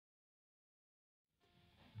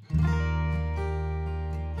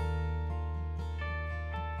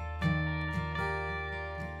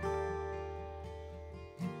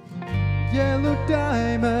Yellow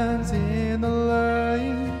diamonds in the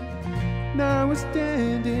light. Now we're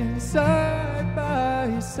standing side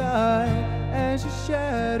by side as your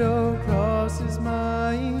shadow crosses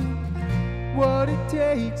mine. What it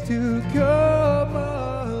takes to come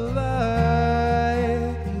alive.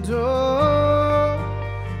 And oh,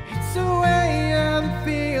 it's the way I'm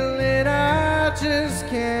feeling, I just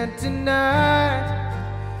can't deny.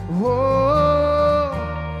 Oh,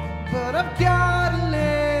 but I've gotta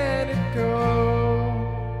let it go.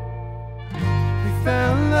 We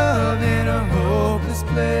found love in a hopeless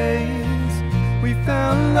place. We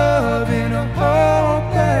found love in a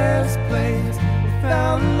hopeless place. We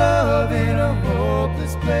found love in a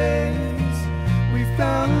hopeless place. We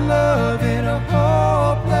found love in a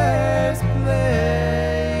hopeless place.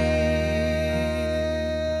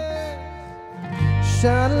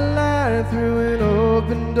 Shine a light through an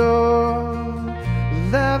open door.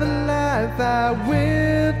 Love and life I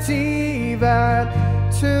will divide.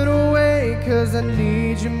 Turn away 'cause I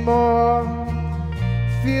need you more.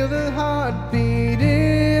 Feel the heartbeat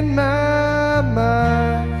in my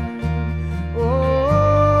mind.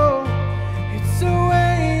 Oh, it's the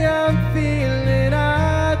way I'm feeling,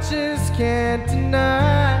 I just can't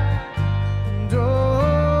deny. And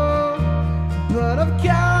oh, but I've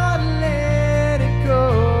gotta let it go.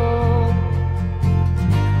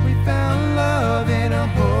 We found love in a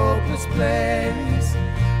hopeless place.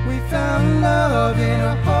 We found love in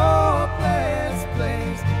a hopeless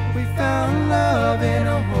place. We found love in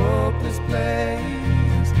a hopeless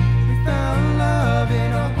place. We found love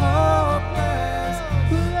in a hopeless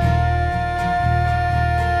place.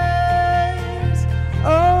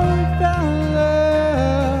 Oh, we found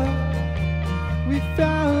love. We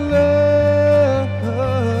found love.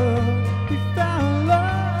 We found love.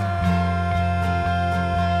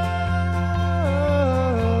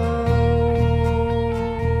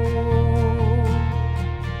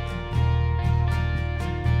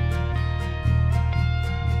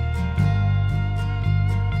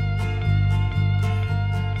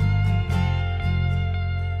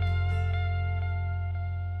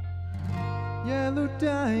 Yellow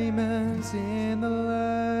diamonds in the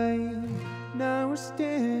light. Now we're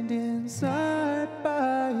standing side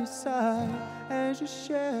by side as your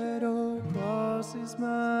shadow crosses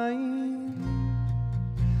mine.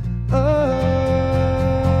 Oh.